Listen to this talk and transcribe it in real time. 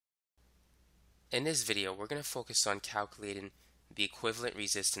In this video, we're going to focus on calculating the equivalent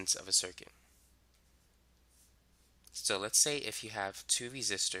resistance of a circuit. So let's say if you have two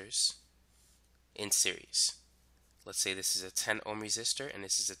resistors in series. Let's say this is a 10 ohm resistor and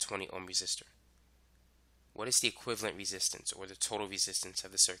this is a 20 ohm resistor. What is the equivalent resistance or the total resistance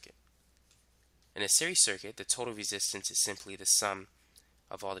of the circuit? In a series circuit, the total resistance is simply the sum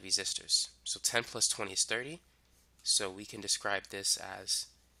of all the resistors. So 10 plus 20 is 30. So we can describe this as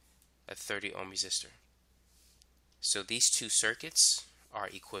a 30 ohm resistor. So these two circuits are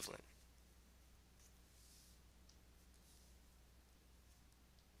equivalent.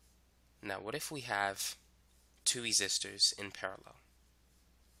 Now what if we have two resistors in parallel?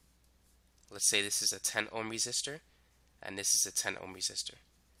 Let's say this is a 10 ohm resistor and this is a 10 ohm resistor.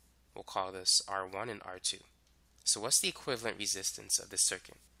 We'll call this R1 and R2. So what's the equivalent resistance of this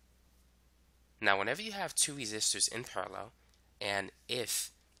circuit? Now whenever you have two resistors in parallel and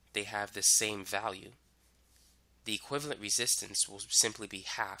if they have the same value, the equivalent resistance will simply be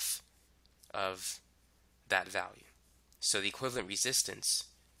half of that value. So the equivalent resistance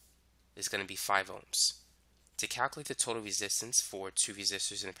is going to be 5 ohms. To calculate the total resistance for two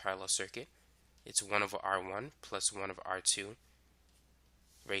resistors in a parallel circuit, it's 1 over R1 plus 1 over R2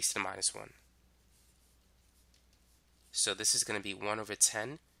 raised to the minus 1. So this is going to be 1 over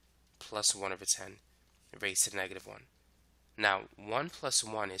 10 plus 1 over 10 raised to the negative 1. Now 1 plus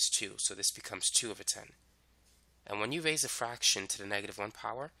 1 is 2, so this becomes 2 over 10. And when you raise a fraction to the negative 1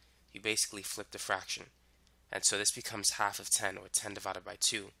 power, you basically flip the fraction. And so this becomes half of 10, or 10 divided by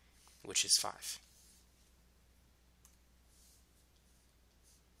 2, which is 5.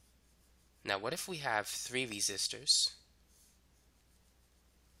 Now what if we have three resistors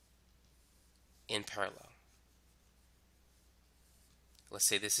in parallel? Let's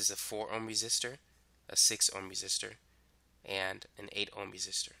say this is a 4 ohm resistor, a 6 ohm resistor, and an 8 ohm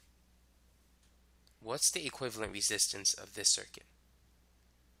resistor. What's the equivalent resistance of this circuit?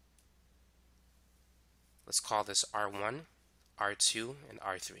 Let's call this R1, R2, and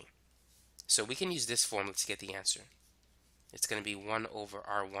R3. So we can use this formula to get the answer. It's going to be 1 over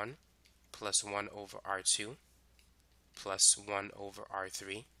R1 plus 1 over R2 plus 1 over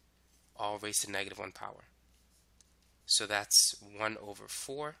R3, all raised to the negative 1 power. So that's 1 over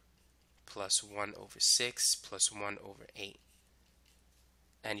 4 plus 1 over 6 plus 1 over 8.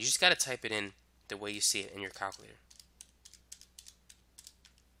 And you just got to type it in the way you see it in your calculator.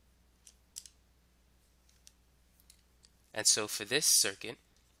 And so for this circuit,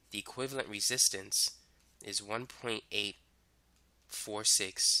 the equivalent resistance is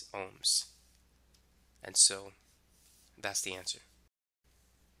 1.846 ohms. And so that's the answer.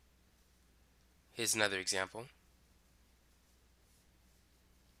 Here's another example.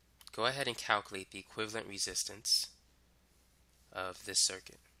 Go ahead and calculate the equivalent resistance of this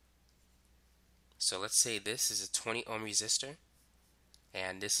circuit. So let's say this is a 20 ohm resistor,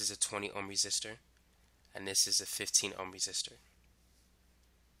 and this is a 20 ohm resistor, and this is a 15 ohm resistor.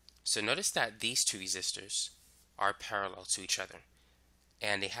 So notice that these two resistors are parallel to each other,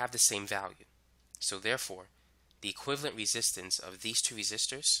 and they have the same value. So therefore, the equivalent resistance of these two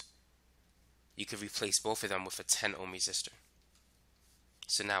resistors, you could replace both of them with a 10 ohm resistor.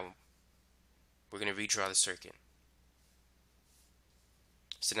 So now we're going to redraw the circuit.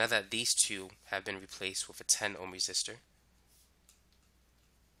 So now that these two have been replaced with a 10 ohm resistor,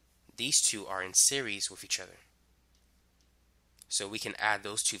 these two are in series with each other. So we can add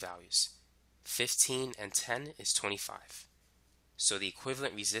those two values. 15 and 10 is 25. So the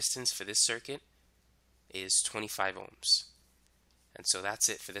equivalent resistance for this circuit is 25 ohms. And so that's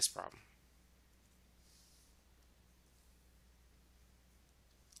it for this problem.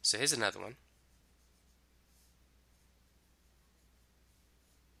 So here's another one.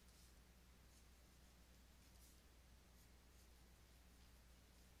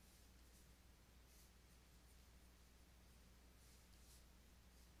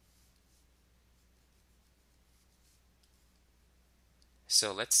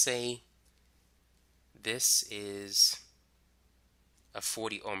 So let's say this is a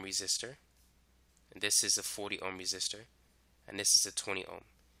 40 ohm resistor, and this is a 40 ohm resistor, and this is a 20 ohm.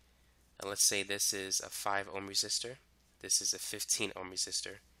 And let's say this is a 5 ohm resistor, this is a 15 ohm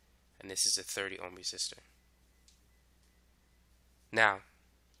resistor, and this is a 30 ohm resistor. Now,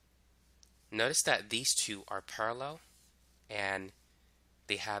 notice that these two are parallel and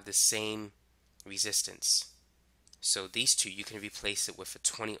they have the same resistance. So these two, you can replace it with a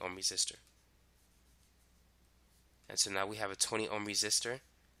 20 ohm resistor. And so now we have a 20 ohm resistor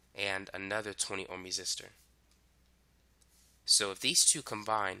and another 20 ohm resistor. So if these two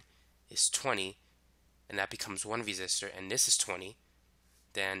combine is 20, and that becomes one resistor, and this is 20,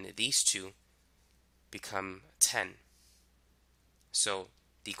 then these two become 10. So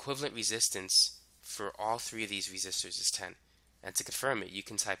the equivalent resistance for all three of these resistors is 10. And to confirm it, you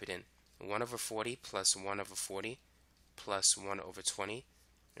can type it in 1 over 40 plus 1 over 40 plus 1 over 20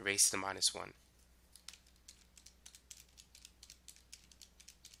 raised to the minus 1.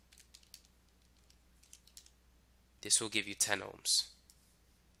 This will give you 10 ohms.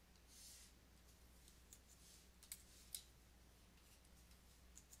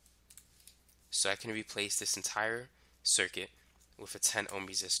 So I can replace this entire circuit with a 10 ohm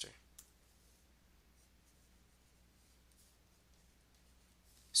resistor.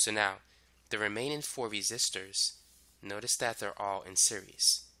 So now, the remaining 4 resistors, notice that they're all in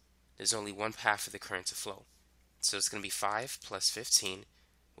series. There's only one path for the current to flow. So it's going to be 5 plus 15,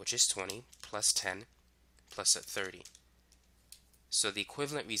 which is 20, plus 10, plus 30. So the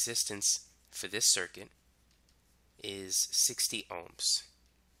equivalent resistance for this circuit is 60 ohms.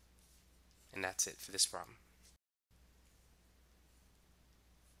 And that's it for this problem.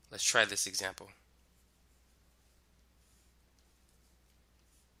 Let's try this example.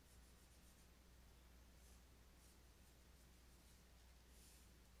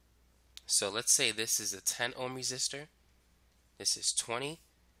 So let's say this is a 10 ohm resistor, this is 20,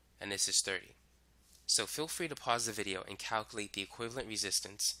 and this is 30. So feel free to pause the video and calculate the equivalent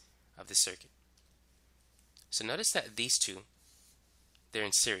resistance of the circuit. So notice that these two, they're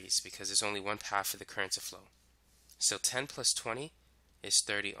in series because there's only one path for the current to flow. So 10 plus 20 is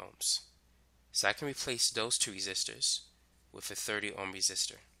 30 ohms. So I can replace those two resistors with a 30 ohm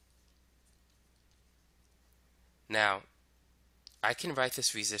resistor. Now, I can write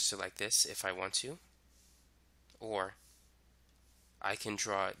this resistor like this if I want to, or I can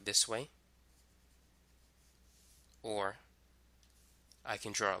draw it this way, or I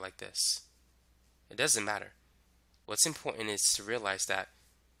can draw it like this. It doesn't matter. What's important is to realize that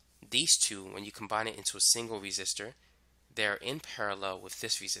these two, when you combine it into a single resistor, they're in parallel with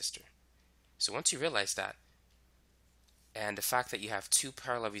this resistor. So once you realize that, and the fact that you have two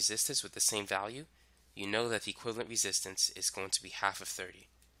parallel resistors with the same value, you know that the equivalent resistance is going to be half of 30.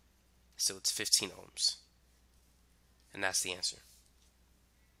 So it's 15 ohms. And that's the answer.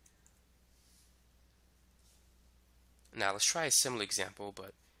 Now let's try a similar example,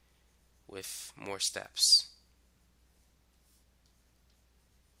 but with more steps.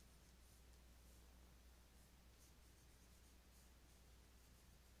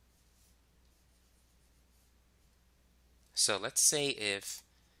 So let's say if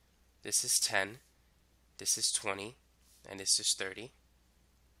this is 10, this is 20, and this is 30.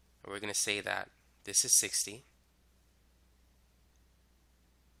 We're going to say that this is 60,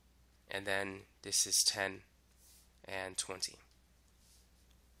 and then this is 10 and 20.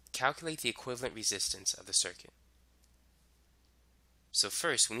 Calculate the equivalent resistance of the circuit. So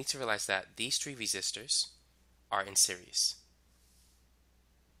first, we need to realize that these three resistors are in series.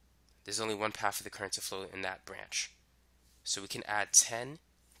 There's only one path for the current to flow in that branch. So we can add 10,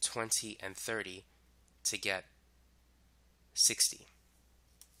 20, and 30 to get 60.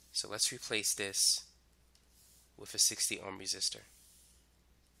 So let's replace this with a 60 ohm resistor.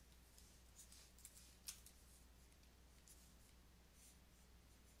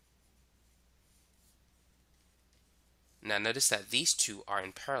 Now notice that these two are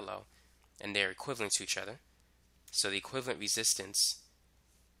in parallel and they're equivalent to each other. So the equivalent resistance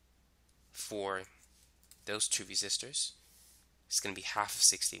for those two resistors is going to be half of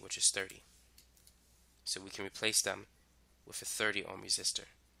 60, which is 30. So we can replace them with a 30 ohm resistor.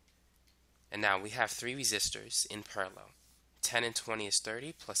 And now we have three resistors in parallel. 10 and 20 is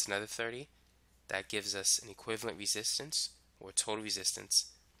 30 plus another 30. That gives us an equivalent resistance, or total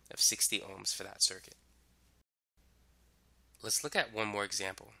resistance, of 60 ohms for that circuit. Let's look at one more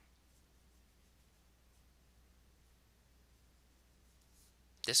example.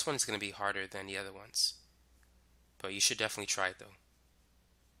 This one is going to be harder than the other ones, but you should definitely try it though.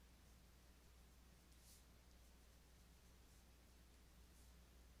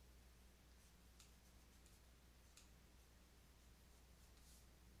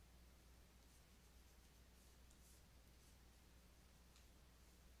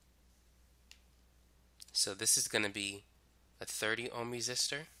 So this is going to be a 30 ohm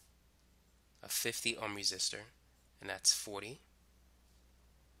resistor, a 50 ohm resistor, and that's 40.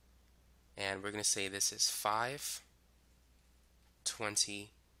 And we're going to say this is 5,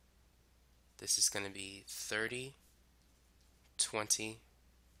 20, this is going to be 30, 20,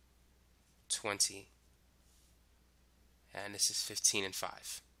 20, and this is 15 and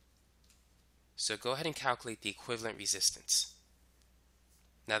 5. So go ahead and calculate the equivalent resistance.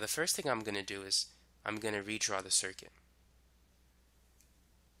 Now the first thing I'm going to do is I'm going to redraw the circuit.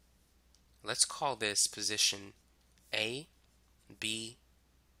 Let's call this position A, B,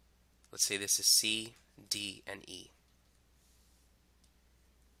 let's say this is C, D, and E.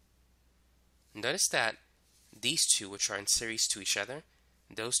 Notice that these two, which are in series to each other,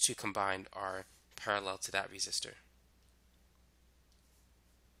 those two combined are parallel to that resistor.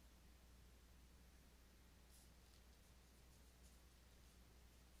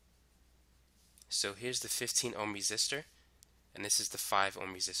 So here's the 15 ohm resistor, and this is the 5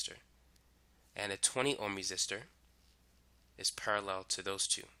 ohm resistor. And a 20 ohm resistor is parallel to those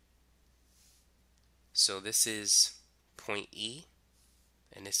two. So this is point E,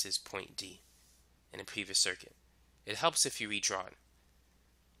 and this is point D in a previous circuit. It helps if you redraw it.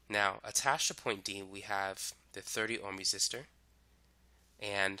 Now, attached to point D, we have the 30 ohm resistor,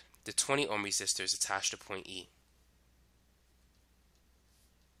 and the 20 ohm resistor is attached to point E.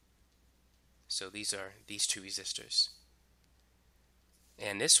 So these are these two resistors.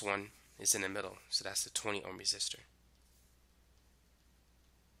 And this one is in the middle, so that's the 20 ohm resistor.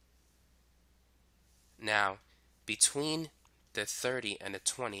 Now, between the 30 and the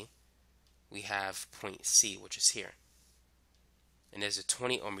 20, we have point C, which is here. And there's a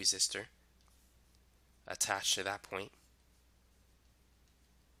 20 ohm resistor attached to that point.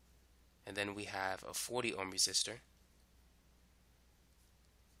 And then we have a 40 ohm resistor,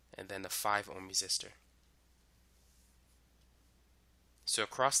 and then the 5 ohm resistor. So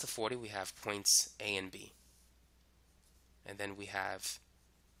across the 40 we have points A and B. And then we have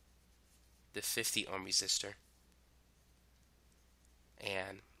the 50 ohm resistor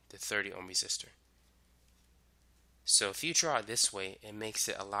and the 30 ohm resistor. So if you draw it this way, it makes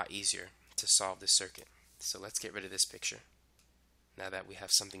it a lot easier to solve this circuit. So let's get rid of this picture now that we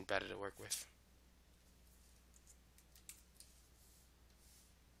have something better to work with.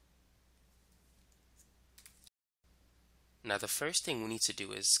 Now the first thing we need to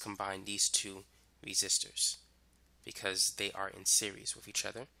do is combine these two resistors because they are in series with each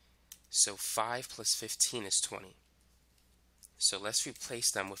other. So 5 plus 15 is 20. So let's replace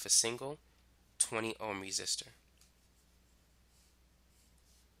them with a single 20 ohm resistor.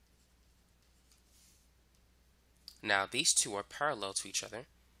 Now these two are parallel to each other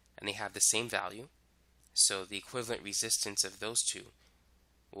and they have the same value. So the equivalent resistance of those two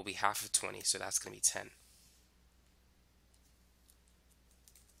will be half of 20, so that's going to be 10.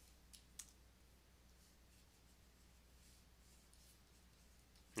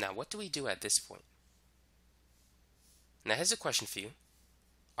 Now what do we do at this point? Now here's a question for you.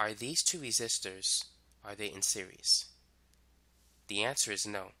 Are these two resistors, are they in series? The answer is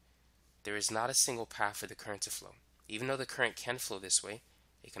no. There is not a single path for the current to flow. Even though the current can flow this way,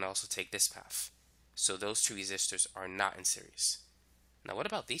 it can also take this path. So those two resistors are not in series. Now what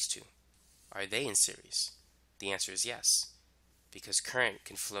about these two? Are they in series? The answer is yes, because current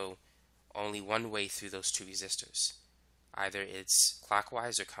can flow only one way through those two resistors. Either it's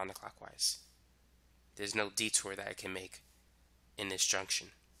clockwise or counterclockwise. There's no detour that it can make in this junction.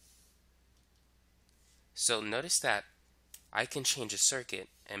 So notice that I can change a circuit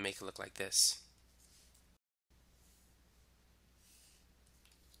and make it look like this.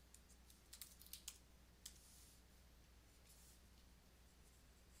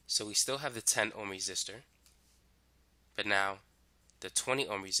 So we still have the 10 ohm resistor, but now the 20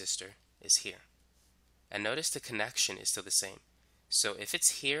 ohm resistor is here. And notice the connection is still the same. So if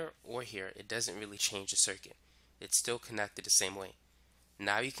it's here or here, it doesn't really change the circuit. It's still connected the same way.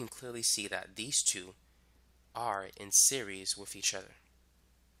 Now you can clearly see that these two are in series with each other.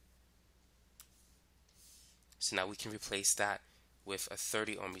 So now we can replace that with a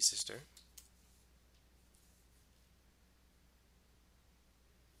 30 ohm resistor.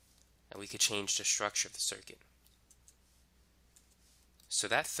 And we could change the structure of the circuit. So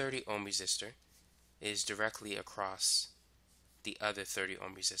that 30 ohm resistor is directly across the other 30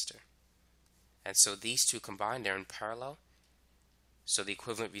 ohm resistor. And so these two combined, they're in parallel. So the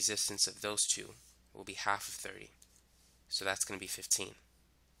equivalent resistance of those two will be half of 30. So that's going to be 15.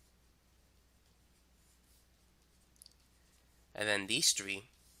 And then these three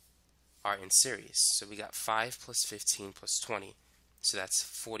are in series. So we got 5 plus 15 plus 20. So that's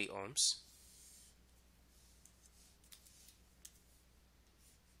 40 ohms.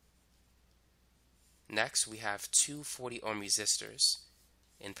 Next, we have two 40 ohm resistors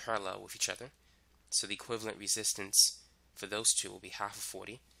in parallel with each other. So the equivalent resistance for those two will be half of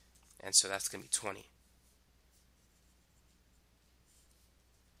 40. And so that's going to be 20.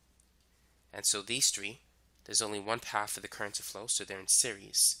 And so these three, there's only one path for the current to flow, so they're in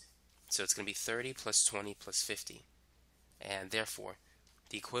series. So it's going to be 30 plus 20 plus 50. And therefore,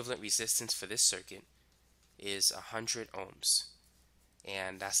 the equivalent resistance for this circuit is 100 ohms.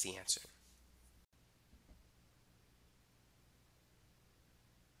 And that's the answer.